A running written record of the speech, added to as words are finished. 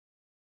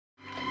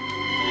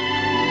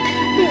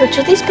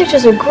Richard, these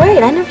pictures are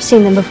great. I've never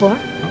seen them before.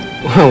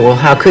 Well,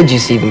 how could you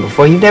see them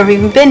before? You've never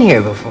even been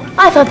here before.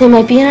 I thought they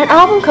might be in an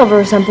album cover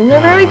or something. They're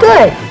very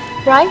good,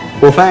 right?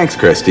 Well, thanks,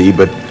 Kristy,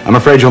 but I'm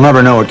afraid you'll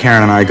never know what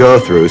Karen and I go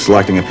through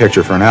selecting a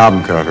picture for an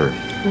album cover.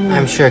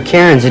 I'm sure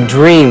Karen's a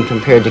dream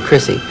compared to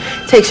Chrissy.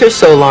 It takes her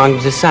so long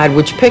to decide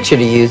which picture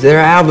to use that her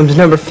album's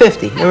number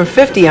 50. Number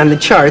 50 on the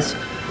charts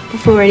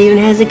before it even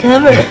has a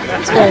cover.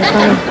 It's very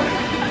funny.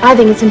 I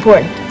think it's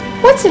important.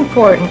 What's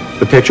important?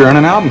 The picture on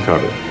an album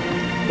cover.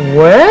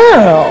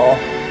 Well,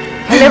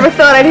 I never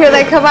thought I'd hear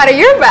that come out of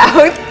your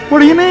mouth. What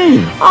do you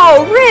mean?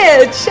 Oh,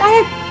 Rich,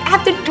 I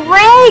have to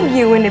drag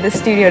you into the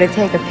studio to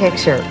take a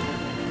picture.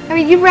 I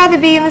mean, you'd rather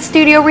be in the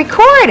studio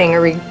recording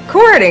or...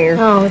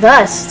 Oh, with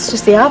us, it's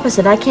just the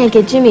opposite. I can't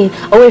get Jimmy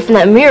away from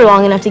that mirror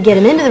long enough to get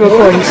him into the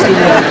recording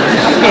studio.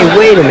 Hey,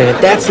 wait a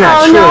minute. That's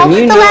not true. No, and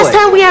you the know last it.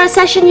 time we had a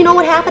session, you know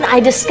what happened? I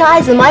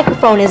disguised the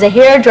microphone as a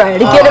hairdryer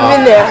to get him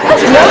in there. No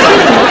kidding.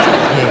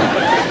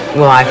 Hey,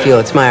 well, I feel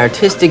it's my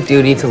artistic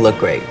duty to look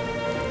great.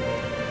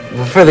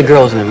 Well, for the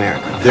girls in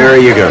America. There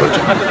you go,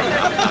 Jim.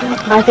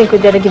 I think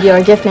we'd better give you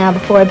our gift now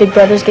before our big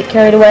brothers get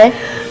carried away.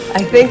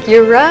 I think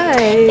you're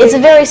right. It's a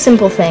very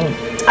simple thing.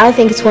 I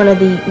think it's one of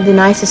the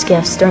nicest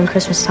gifts during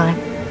Christmas time.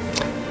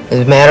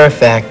 As a matter of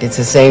fact, it's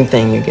the same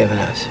thing you're giving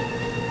us.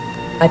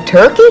 A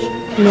turkey?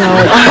 No,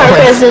 our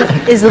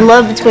present is the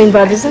love between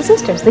brothers and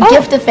sisters, the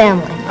gift of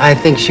family. I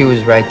think she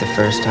was right the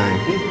first time.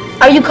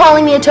 Are you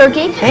calling me a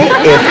turkey? Hey,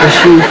 if the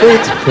shoe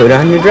fits, put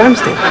on your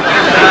drumstick.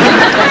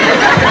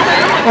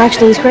 Well,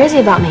 actually, he's crazy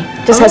about me.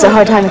 Just has a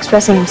hard time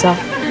expressing himself.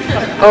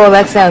 Oh,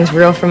 that sounds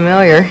real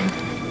familiar.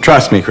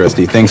 Trust me,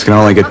 Kristy, things can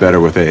only get better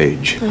with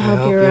age. I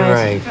hope you're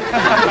right.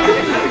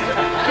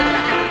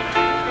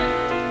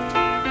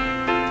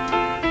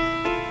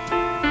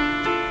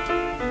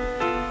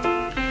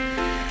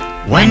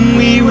 When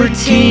we were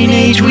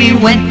teenage, we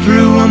went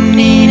through a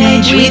mean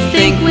age. We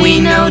think we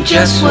know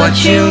just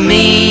what you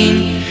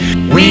mean.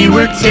 We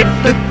were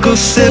typical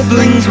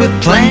siblings with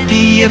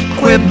plenty of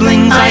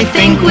quibblings. I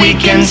think we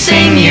can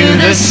sing you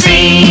the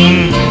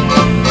scene.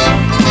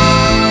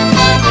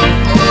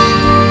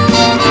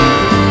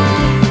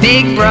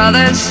 Big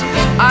brothers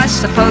are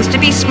supposed to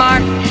be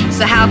smart,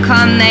 so how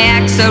come they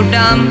act so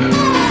dumb?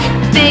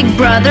 Big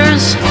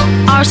brothers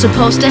are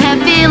supposed to have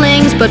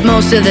feelings, but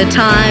most of the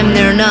time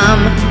they're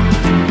numb.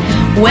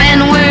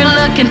 When we're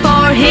looking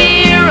for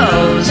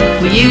heroes,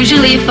 we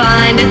usually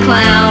find a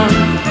clown.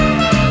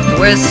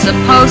 We're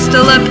supposed to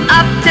look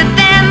up to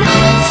them,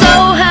 So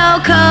how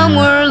come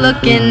we're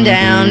looking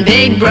down?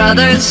 Big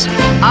brothers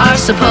are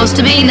supposed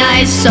to be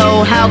nice,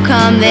 so how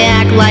come they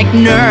act like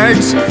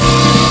nerds?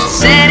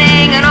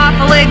 setting an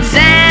awful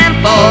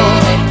example,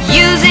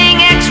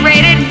 using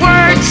X-rated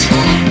words.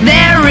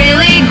 They're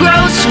really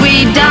gross,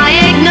 we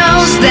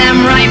diagnose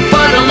them right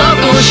for the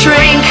local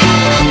shrink.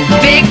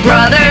 Big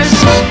brothers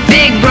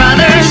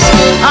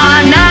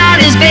are not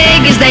as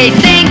big as they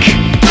think.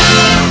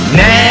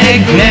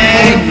 Nag,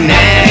 nag,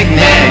 nag,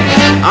 nag.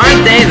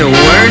 Aren't they the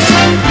worst?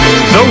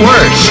 The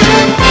worst.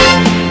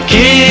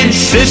 Kid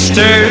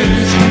sisters,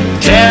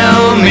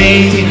 tell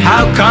me,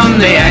 how come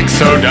they act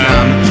so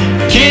dumb?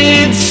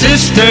 Kid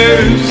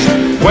sisters,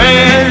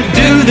 where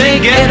do they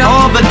get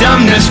all the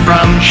dumbness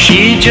from?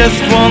 She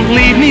just won't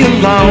leave me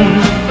alone,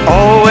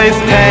 always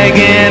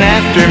tagging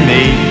after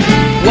me.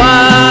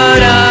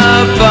 What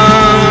a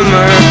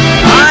bummer.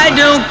 I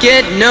don't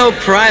get no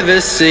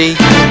privacy.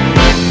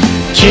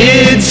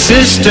 Kid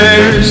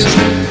sisters,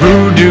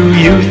 who do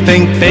you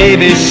think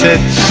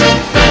babysits?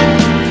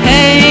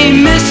 Hey,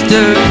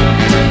 mister,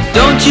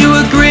 don't you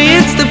agree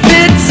it's the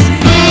pits?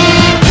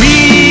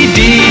 We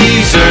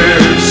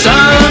deserve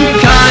some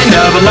kind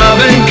of a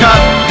loving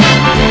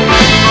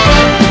cup.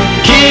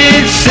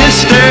 Kid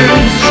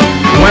sisters,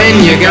 when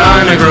you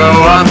gonna grow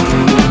up?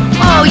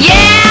 Oh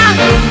yeah?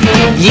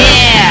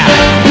 Yeah!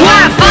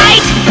 Wanna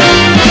fight?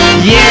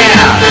 Yeah!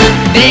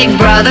 Big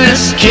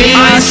brothers Kid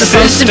are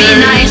supposed to be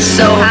sisters, nice,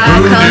 so how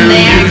who come do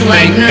they you act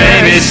like think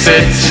nerds?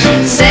 babysits?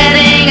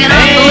 Setting an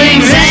awful Hey,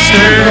 mister,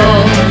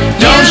 example,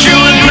 don't you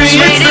using agree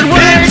it's X-rated the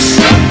words. pits?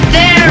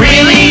 They're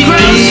really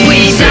gross, we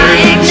deserve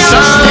diagnose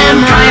some them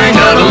right kind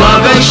for of the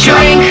love local and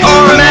shrink.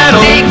 or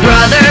medal. Big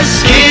brothers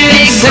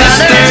Kid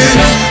sisters,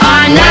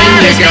 are when not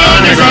you as big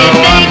gonna as they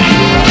grow up? think.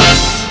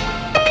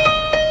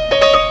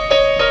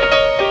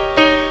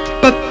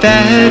 But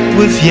that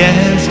was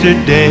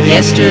yesterday.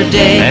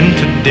 And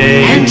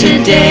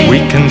today, we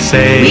can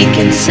say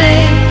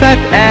that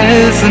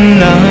as the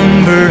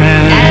number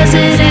ends, As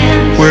it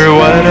ends, we're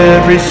what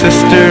every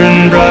sister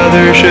and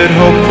brother should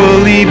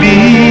hopefully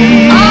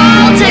be.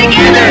 all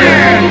together,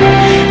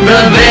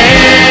 The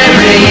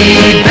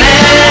very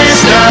best.